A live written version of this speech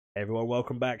Everyone,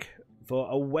 welcome back for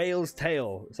a whale's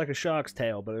tail. It's like a shark's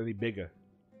tail, but only bigger.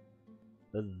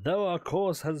 Though our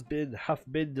course hath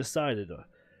been decided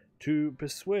to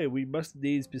persuade, we must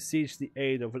needs beseech the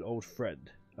aid of an old friend.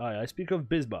 I speak of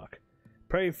Bismarck.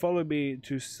 Pray follow me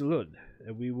to Slund,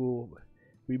 and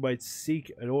we might seek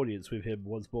an audience with him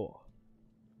once more.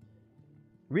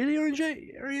 Really,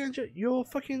 Orange? You're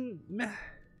fucking meh.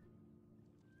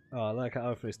 Oh, I like how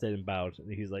Alfred stayed and bowed,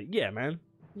 and he's like, yeah, man,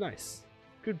 nice.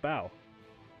 Good bow.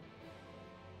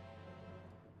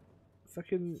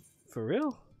 Fucking for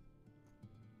real?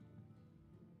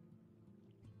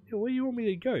 Yeah, where do you want me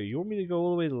to go? You want me to go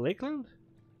all the way to Lakeland?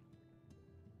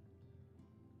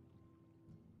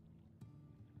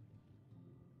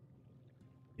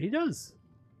 He does.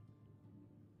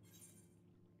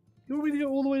 You want me to go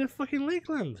all the way to fucking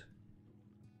Lakeland?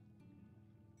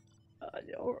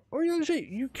 Orion J,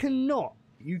 you cannot.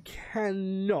 You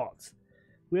cannot.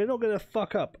 We're not going to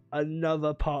fuck up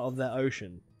another part of that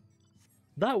ocean.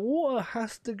 That water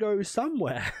has to go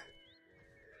somewhere.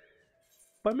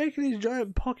 By making these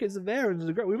giant pockets of air into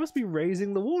the ground, we must be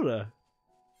raising the water.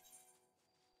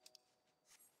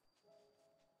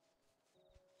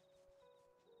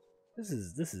 This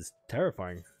is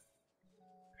terrifying.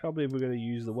 I can't believe we're going to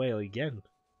use the whale again.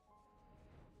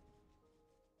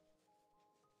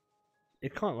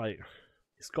 It can't, like,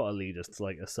 it's got to lead us to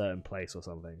like a certain place or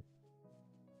something.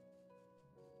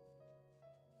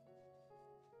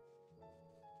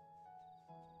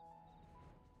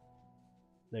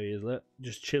 There he is, look.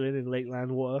 Just chilling in Lakeland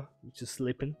water. Just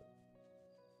slipping.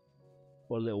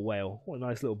 What a little whale. What a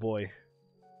nice little boy.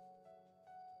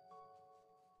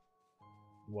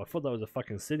 Well, I thought that was a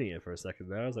fucking sinier for a second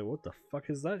there. I was like, what the fuck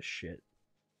is that shit?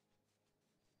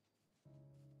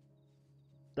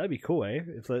 That'd be cool, eh?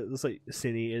 If it's like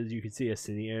siniers, you could see a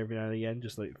sinier every now and again,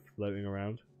 just like floating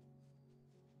around.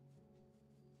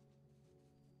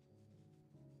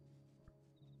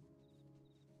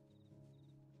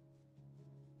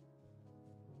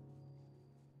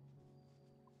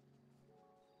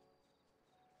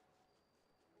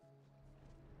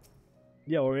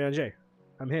 Yo, Orion J.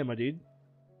 I'm here, my dude.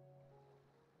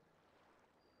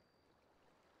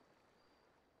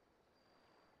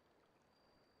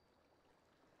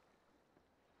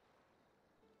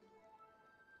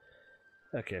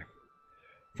 Okay.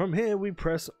 From here we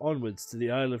press onwards to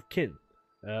the Isle of Kin.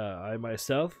 I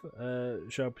myself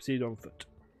shall proceed on foot.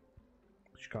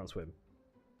 She can't swim.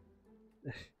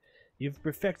 You've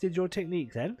perfected your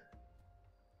technique then?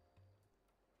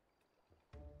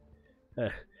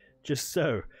 Just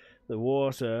so. The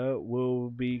water will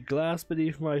be glass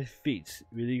beneath my feet.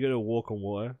 Really gonna walk on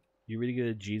water? You really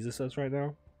gonna Jesus us right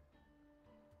now?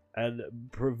 And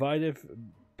provideth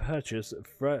purchase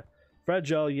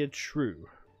fragile yet true.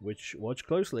 Which, watch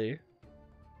closely.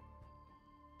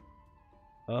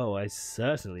 Oh, I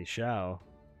certainly shall.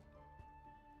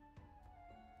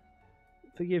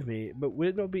 Forgive me, but would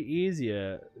it not be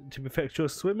easier to perfect your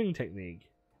swimming technique?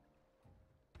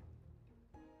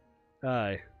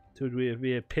 Aye. It would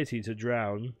be a pity to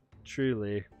drown,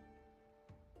 truly.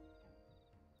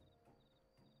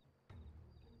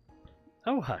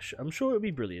 Oh hush, I'm sure it would be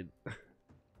brilliant.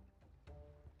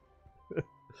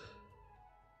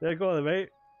 Yeah, go on then, mate.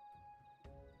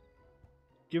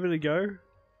 Give it a go.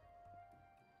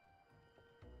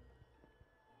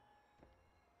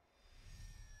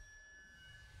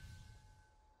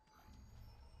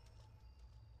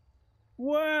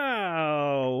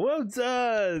 Wow! Well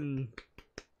done!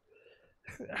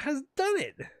 Has done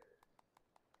it!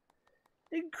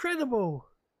 Incredible!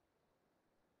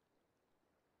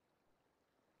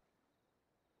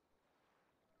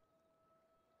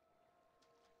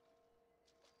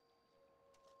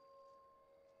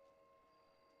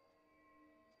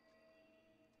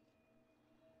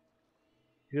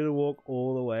 You're gonna walk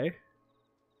all the way.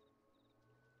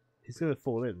 He's gonna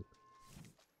fall in.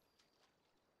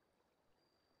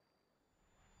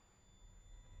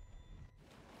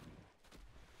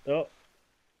 Oh.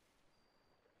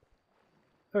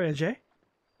 Alright, Jay.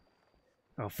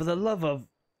 Oh, for the love of...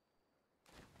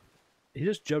 He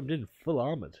just jumped in full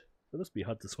armored. That must be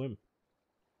hard to swim.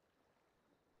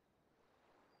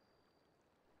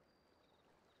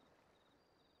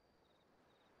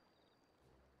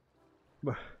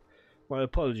 My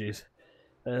apologies.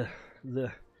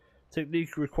 The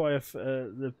technique requires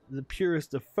the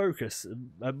purest of focus,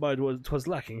 and mine was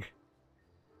lacking.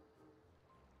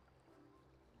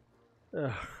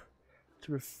 To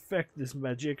perfect this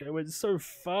magic, I went so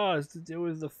far as to deal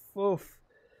with the fourth.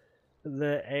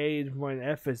 Their aid, mine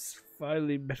efforts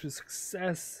finally met with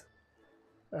success.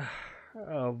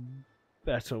 I'll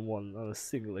bet on one on a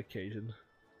single occasion.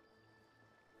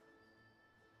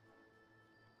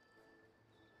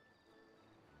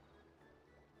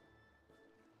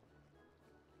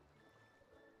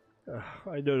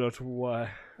 I know not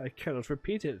why. I cannot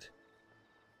repeat it.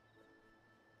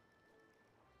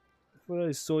 I thought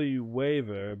I saw you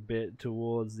waver a bit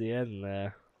towards the end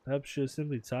there. Perhaps you're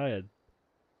simply tired.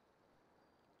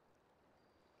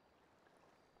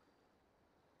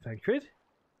 Thancred?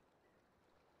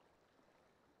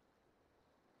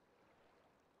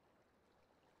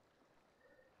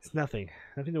 It's nothing.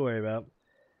 Nothing to worry about.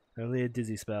 Only a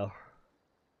dizzy spell.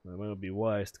 It might not be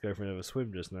wise to go for another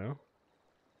swim just now.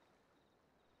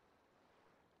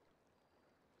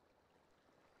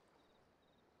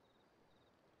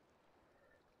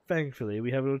 Thankfully,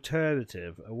 we have an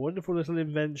alternative. A wonderful little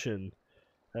invention.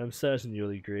 I'm certain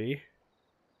you'll agree.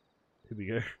 Here we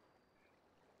go.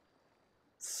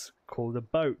 It's called a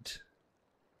boat.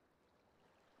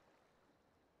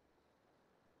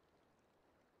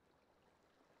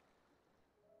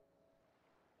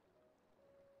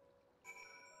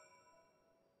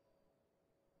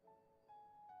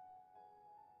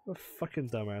 What a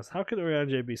fucking dumbass. How could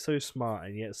Oriange be so smart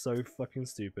and yet so fucking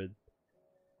stupid?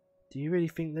 Do you really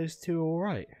think those two are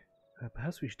alright?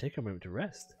 Perhaps we should take a moment to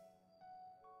rest.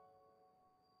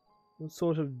 What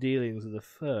sort of dealings with the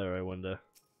fur, I wonder?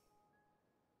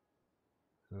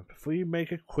 Before you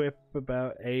make a quip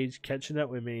about age catching up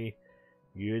with me,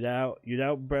 you'd out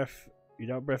breath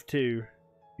too.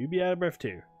 You'd be out of breath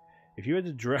too. If you had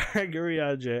to drag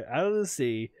Oriange out of the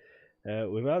sea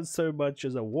without so much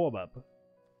as a warm-up.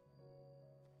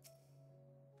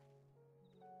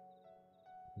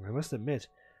 I must admit,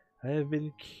 I have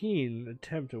been keen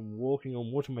attempt at walking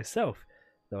on water myself,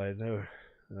 though I know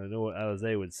what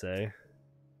Alize would say.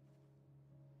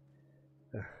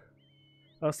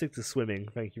 I'll stick to swimming,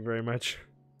 thank you very much.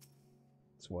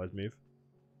 It's a wise move.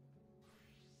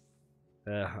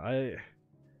 I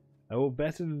will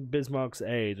bet in Bismarck's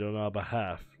aid on our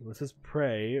behalf. Let us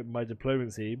pray my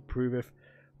diplomacy proveth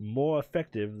more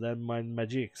effective than my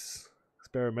magics.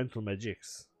 Experimental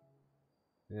magics.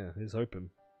 Yeah, here's hoping.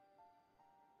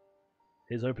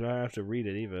 Here's hoping I don't have to read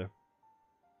it either.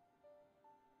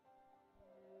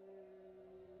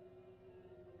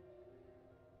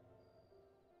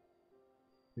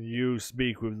 You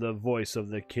speak with the voice of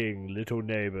the king, little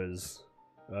neighbors.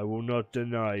 I will not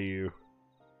deny you.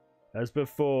 As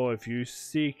before, if you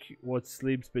seek what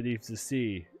sleeps beneath the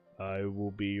sea, I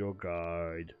will be your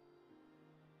guide.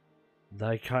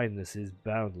 Thy kindness is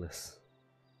boundless,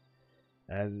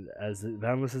 and as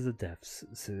boundless as the depths,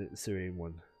 serene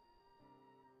one.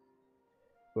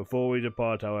 Before we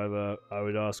depart, however, I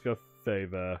would ask a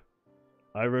favor.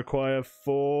 I require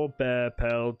 4 bear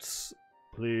pelts,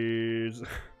 please.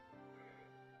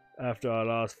 After our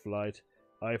last flight,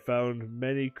 I found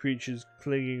many creatures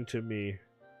clinging to me.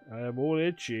 I am all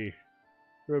itchy.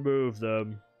 Remove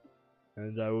them,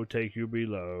 and I will take you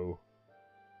below.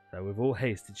 Now with all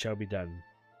haste it shall be done.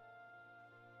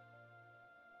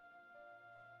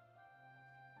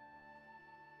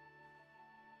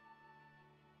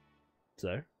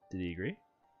 So, did he agree?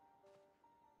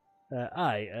 Though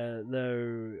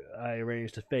I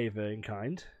arranged a favour in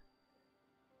kind.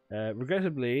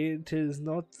 Regrettably, 'tis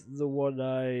not the one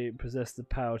I possess the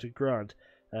power to grant.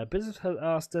 Business has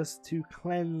asked us to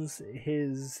cleanse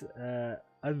his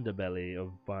underbelly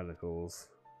of barnacles.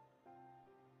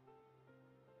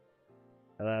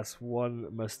 Alas,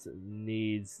 one must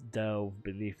needs delve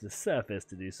beneath the surface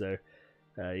to do so.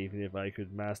 Even if I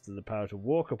could master the power to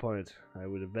walk upon it, I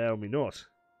would avail me not.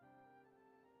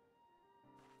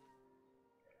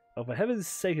 Oh, for heaven's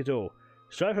sake at all,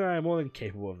 Strife and I are more than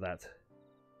capable of that.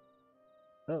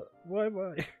 Oh, why?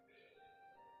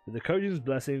 With the Kojin's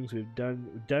blessings, we've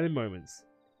done in moments,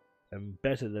 and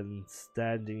better than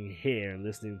standing here and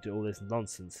listening to all this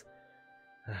nonsense.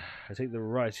 I take the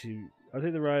right, you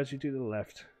take the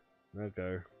left. I'll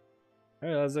go.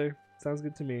 Hey, Lazo, sounds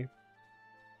good to me.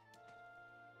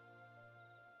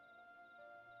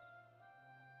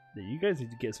 Yeah, you guys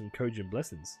need to get some Kojin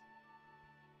blessings.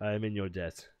 I am in your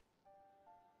debt.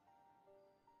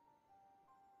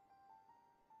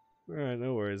 Alright,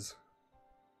 no worries.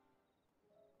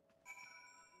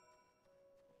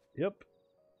 Yep.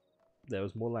 There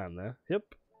was more land there. Yep.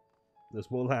 There's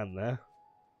more land there.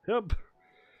 Yep.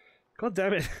 God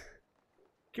damn it.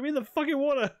 Give me the fucking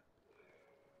water.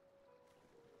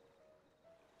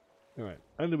 Alright,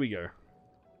 under we go.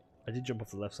 I did jump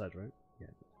off the left side, right? Yeah.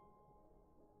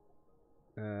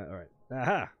 Alright.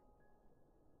 Aha!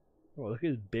 Oh, look at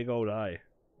his big old eye.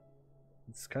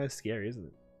 It's kind of scary, isn't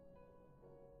it?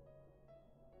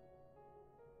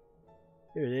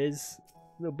 Here it is.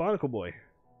 Little barnacle boy.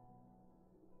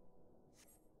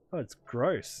 Oh, it's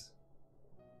gross.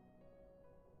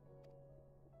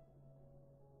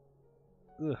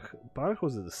 Ugh,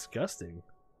 barnacles are disgusting.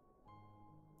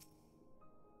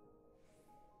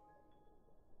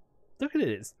 at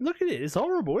it. Look at it. It's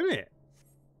horrible, isn't it?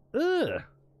 Ugh.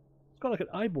 It's got like an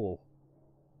eyeball.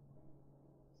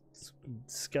 It's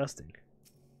disgusting.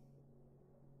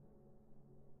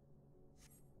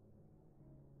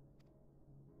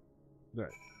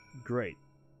 Right. Great.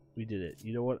 We did it.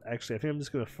 You know what? Actually, I think I'm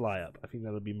just going to fly up. I think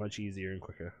that'll be much easier and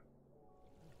quicker.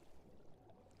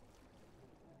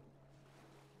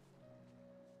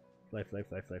 Fly, fly,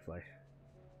 fly, fly, fly.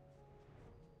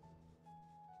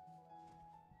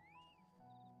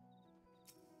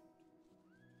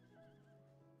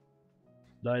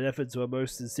 Thine efforts were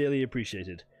most sincerely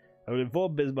appreciated. I will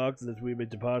inform Bismarck that we may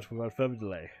depart without further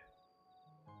delay.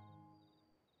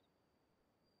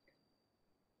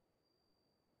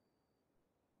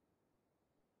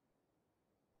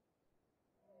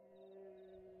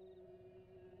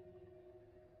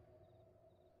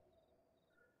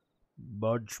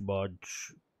 Much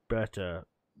better.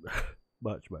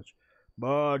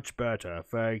 much better.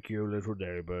 Thank you, little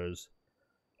neighbors.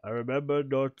 I remember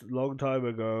not long time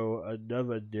ago,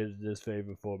 another did this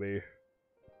favor for me.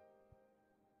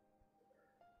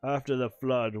 After the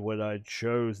flood, when I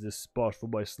chose this spot for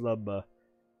my slumber,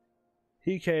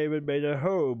 he came and made a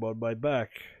home on my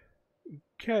back.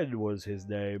 Ken was his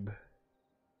name.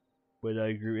 When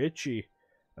I grew itchy,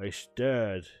 I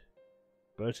stirred,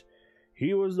 but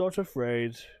he was not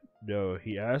afraid. No,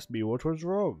 he asked me what was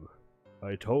wrong.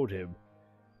 I told him.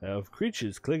 Of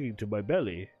creatures clinging to my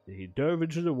belly, he dove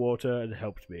into the water and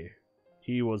helped me.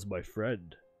 He was my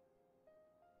friend.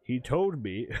 He told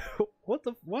me...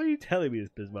 Why are you telling me this,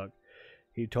 Bismarck?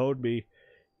 He told me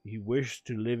he wished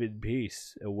to live in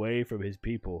peace, away from his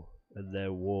people and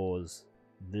their wars.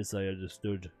 This I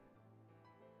understood.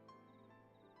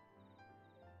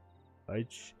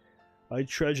 I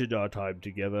treasured our time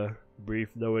together, brief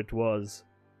though it was,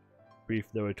 brief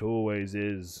though it always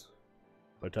is.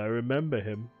 But I remember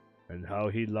him, and how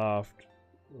he laughed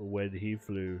when we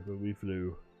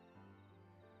flew.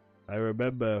 I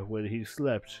remember when he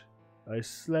slept. I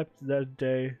slept that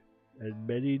day, and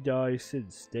many days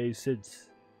since.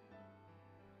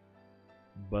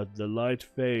 But the light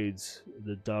fades,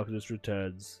 the darkness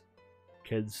returns.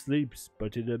 Ken sleeps,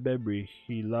 but in a memory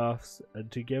he laughs,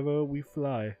 and together we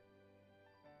fly.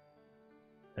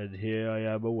 And here I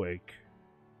am awake.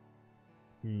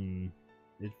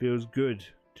 It feels good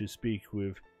to speak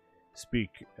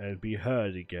and be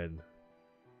heard again.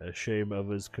 A shame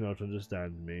others cannot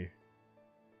understand me.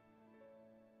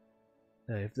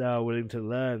 If thou art willing to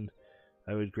learn,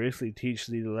 I would gracefully teach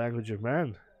thee the language of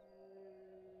man.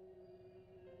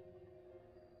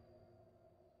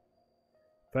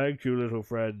 Thank you, little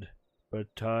friend, but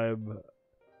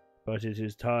it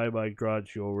is time I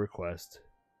grant your request.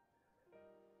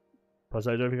 Plus,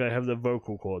 I don't think I have the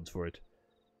vocal cords for it.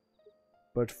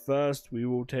 But first, we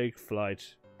will take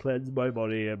flight, cleanse my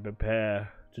body, and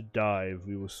prepare to dive.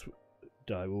 We will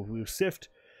sift,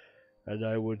 and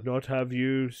I would not have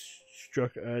you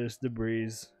struck earnest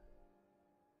debris.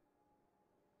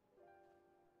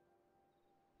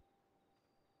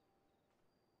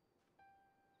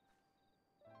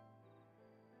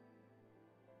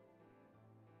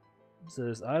 So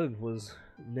this island was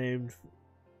named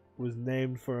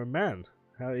for a man.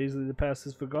 How easily the past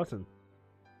is forgotten.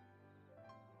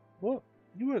 What?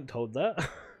 You weren't told that.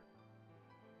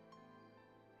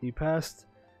 He passed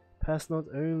not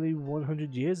only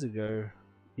 100 years ago,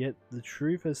 yet the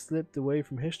truth has slipped away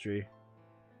from history.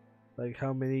 Like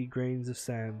how many grains of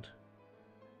sand.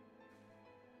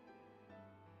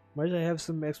 Might I have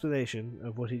some explanation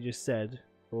of what he just said,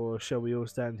 or shall we all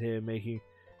stand here making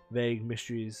vague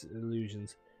mysteries,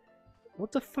 illusions?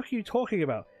 What the fuck are you talking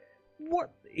about?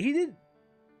 What? He didn't...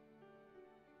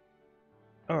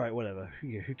 Alright, whatever.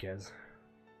 Who cares?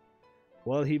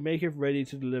 While he maketh ready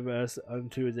to deliver us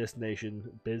unto a destination,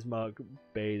 Bismarck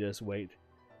bade us wait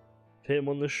for him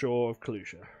on the shore of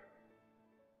Kalusha.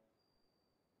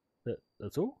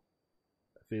 That's all?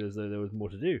 I feel as though there was more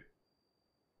to do.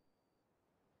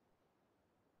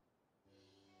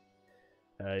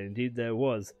 Indeed there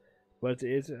was, but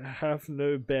it hath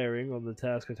no bearing on the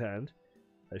task at hand.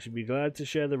 I should be glad to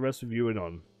share the rest with you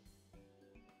anon.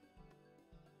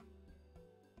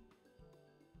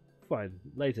 Fine,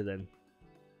 later then.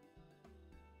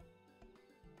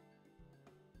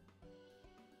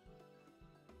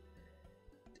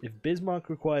 If Bismarck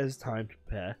requires time to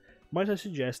prepare, might I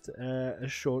suggest a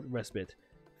short respite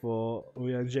for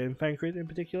Ouyang and Thancred in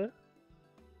particular?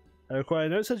 I require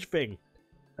no such thing.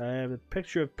 I am a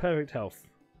picture of perfect health.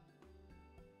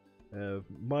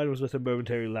 Mine was but a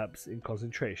momentary lapse in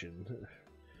concentration.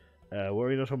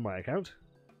 Worry not on my account.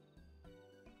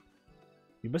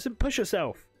 You mustn't push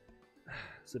yourself,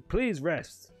 so please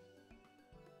rest.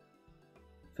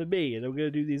 for me, and I'm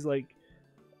gonna do these like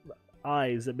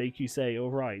eyes that make you say,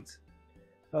 "Alright."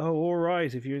 Oh,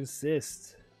 alright, if you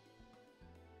insist.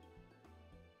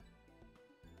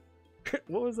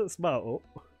 What was that smell?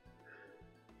 Oh.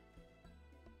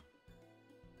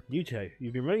 You two,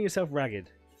 you've been running yourself ragged.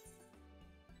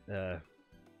 But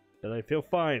I feel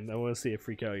fine. I want to see it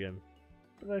freak out again.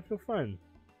 But I feel fine.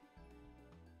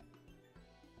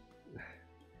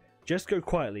 Just go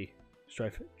quietly,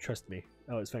 Strife. Trust me.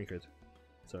 Oh, it's Fankred.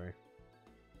 Sorry.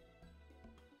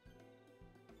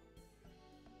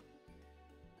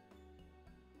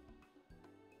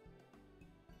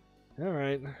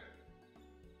 Alright.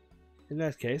 In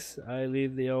that case, I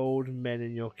leave the old men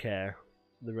in your care.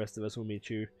 The rest of us will meet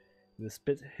you in the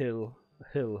Spit Hill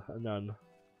anon.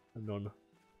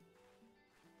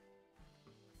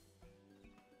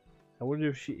 I wonder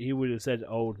if he would have said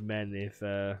old men if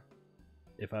I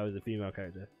was a female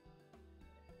character.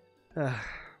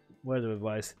 Word of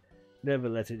advice: never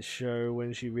let it show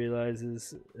when she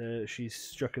realizes she's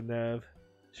struck a nerve.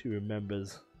 She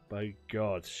remembers. By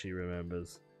God, she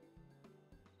remembers.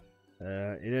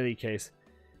 In any case,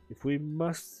 if we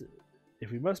must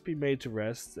be made to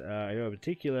rest, I know a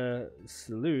particular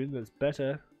saloon that's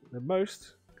better than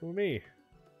most. Come with me.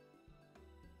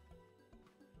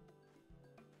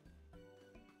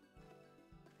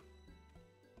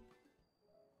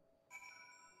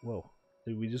 Whoa.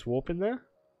 Did we just warp in there?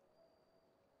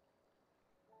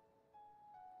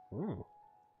 Oh.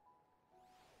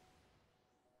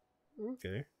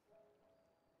 Okay.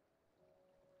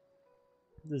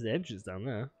 There's the entrance down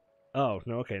there. Oh,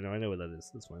 no, okay, no, I know where that is.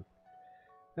 That's fine.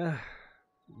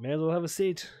 May as well have a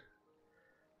seat.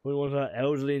 We want our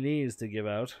elderly knees to give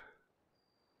out.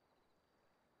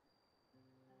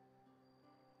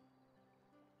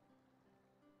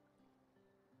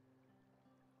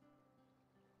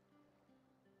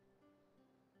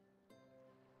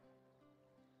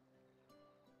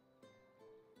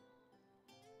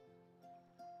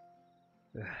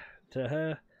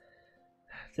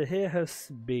 To hear her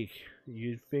speak,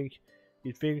 you'd think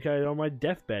I was on my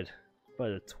deathbed by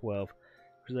the 12,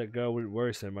 because that girl wouldn't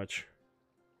worry so much.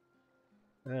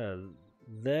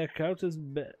 Their counters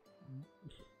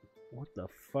what the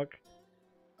fuck?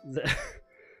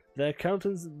 Their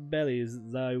countenance bellies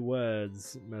thy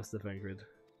words, Master Fankred.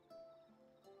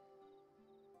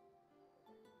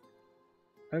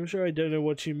 I'm sure I don't know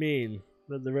what you mean.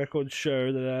 Let the records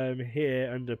show that I am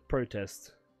here under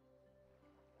protest.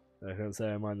 I can't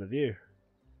say I mind the view.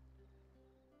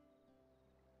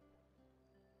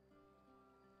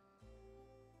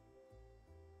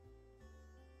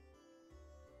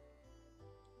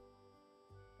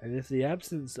 And if the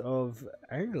absence of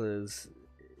anglers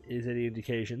is any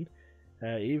indication,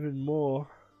 even more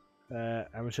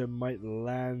amateur might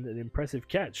land an impressive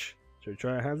catch. Should we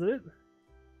try our hands at it?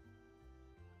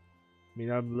 I mean,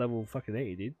 I'm level fucking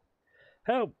 80, dude.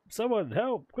 Help! Someone,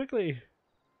 help! Quickly!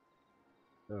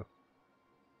 Oh.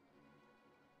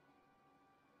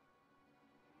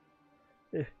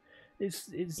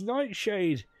 It's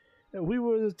Nightshade! We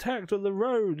were attacked on the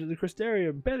road at the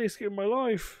Crystarium. Barely escaped my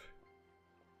life!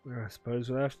 I suppose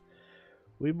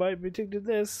we might be taking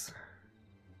this.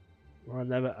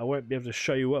 Well, I won't be able to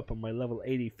show you up on my level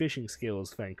 80 fishing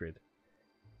skills, Fankred.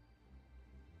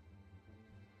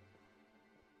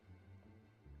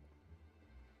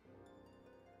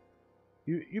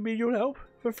 You mean you'll help?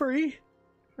 For free?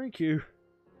 Thank you.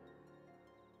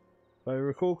 If I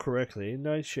recall correctly,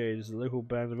 Nightshade is a local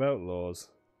band of outlaws.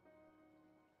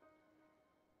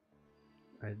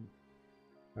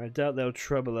 I doubt they'll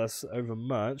trouble us over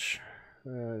much.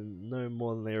 No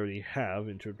more than they already have,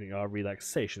 interrupting our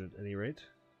relaxation at any rate.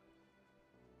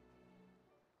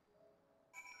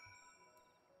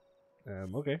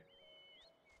 Okay.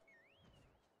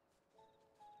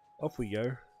 Off we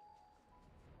go.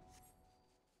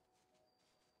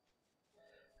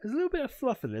 There's a little bit of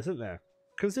fluff in this, isn't there?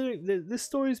 Considering this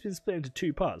story's been split into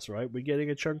 2 parts, right? We're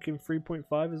getting a chunk in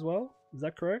 3.5 as well? Is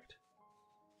that correct?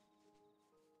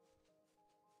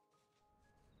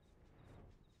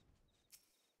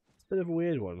 It's a bit of a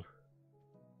weird one.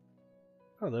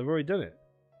 Oh, they've already done it.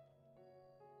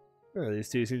 Oh, these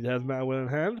two seem to have the matter well in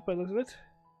hand, by the looks of it.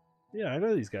 Yeah, I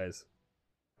know these guys.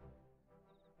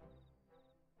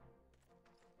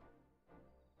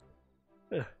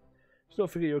 Just don't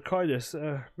forget your kindness.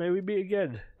 May we meet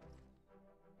again.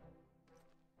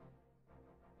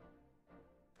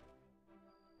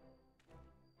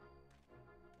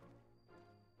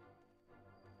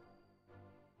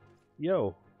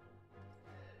 Yo.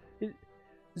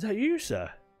 Is that you, sir?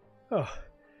 Oh,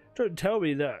 don't tell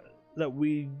me that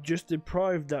we just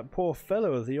deprived that poor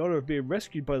fellow of the honor of being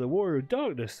rescued by the Warrior of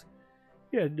Darkness.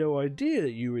 You had no idea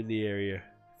that you were in the area.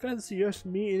 Fancy us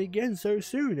meeting again so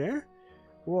soon, eh?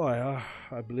 Why,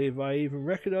 I believe I even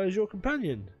recognize your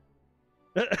companion.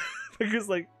 Because,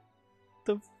 like,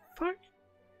 the fuck?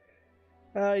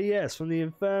 Yes, from the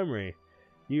infirmary.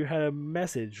 You had a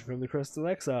message from the Crystal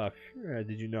Exarch,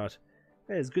 did you not?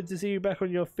 It's good to see you back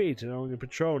on your feet and on your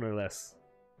patrol, no less.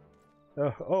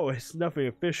 Oh, it's nothing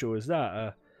official, is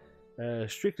that?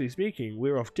 Strictly speaking,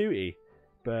 we're off duty,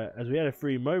 but as we had a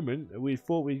free moment, we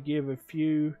thought we'd give a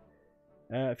few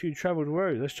travelled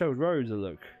roads a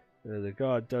look. The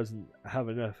guard doesn't have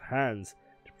enough hands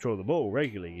to patrol them all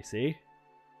regularly, you see.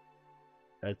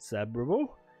 That's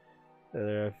admirable.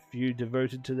 There are a few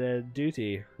devoted to their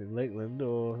duty in Lakeland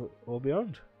or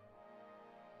beyond.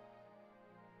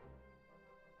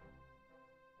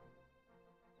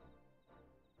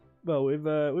 Well, we've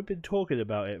been talking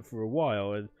about it for a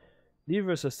while, and neither of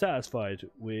us are satisfied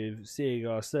with seeing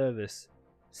out our service.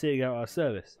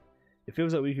 It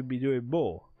feels like we could be doing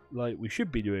more, like we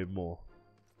should be doing more.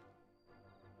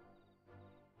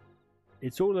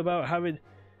 It's all about having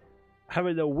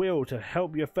the will to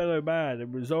help your fellow man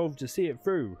and resolve to see it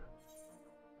through.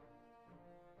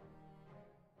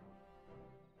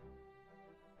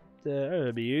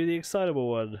 That'll be you, the excitable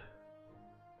one.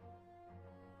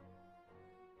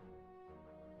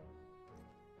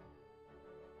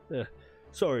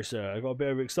 Sorry, sir, I got a bit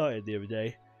overexcited the other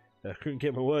day. I couldn't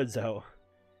get my words out.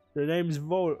 The name's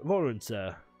Volan,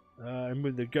 sir. I'm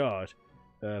with the guard.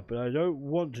 But I don't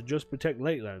want to just protect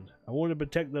Lakeland. I want to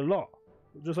protect the lot.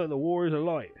 Just like the Warriors of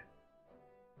Light.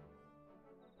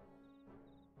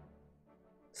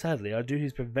 Sadly, our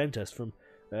duties prevent us from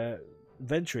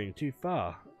venturing too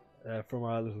far from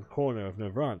our little corner of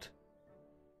Navrant.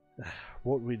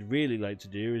 What we'd really like to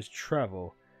do is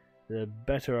travel,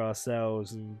 better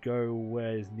ourselves, and go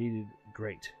where is needed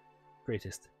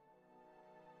greatest.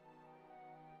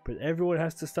 But everyone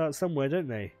has to start somewhere, don't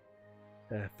they?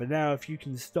 For now, if you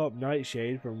can stop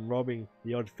Nightshade from robbing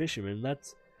the odd fisherman,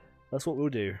 that's what we'll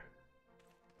do.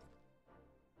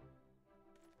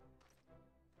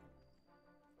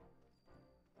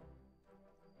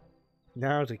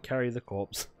 Now to carry the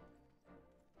corpse.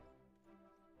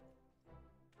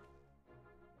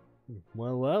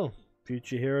 Well,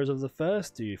 future heroes of the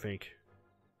first, do you think?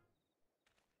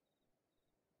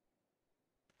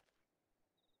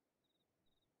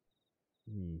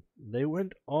 They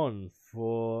went on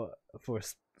for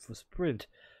sprint.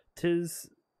 Tis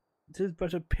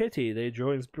but a pity they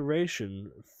draw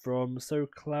inspiration from so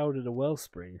clouded a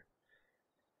wellspring.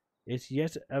 It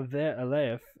yet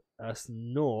availeth us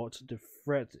naught to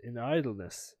fret in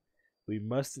idleness. We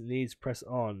must needs press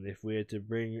on if we are to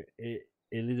bring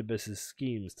Elidibus's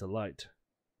schemes to light.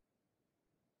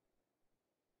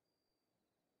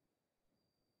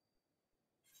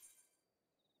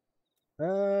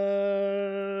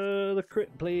 The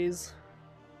crit, please.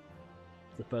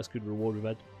 It's the first good reward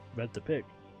we've had to pick.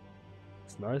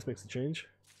 It's nice, makes a change.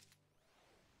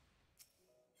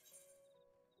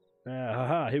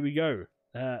 Here we go.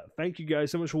 Thank you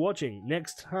guys so much for watching.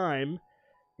 Next time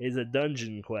is a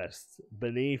dungeon quest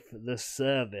beneath the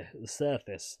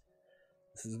surface.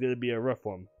 This is gonna be a rough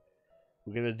one.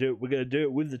 We're gonna do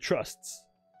it with the trusts.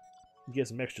 Get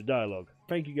some extra dialogue.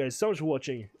 Thank you guys so much for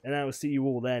watching, and I will see you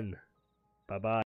all then. Bye bye.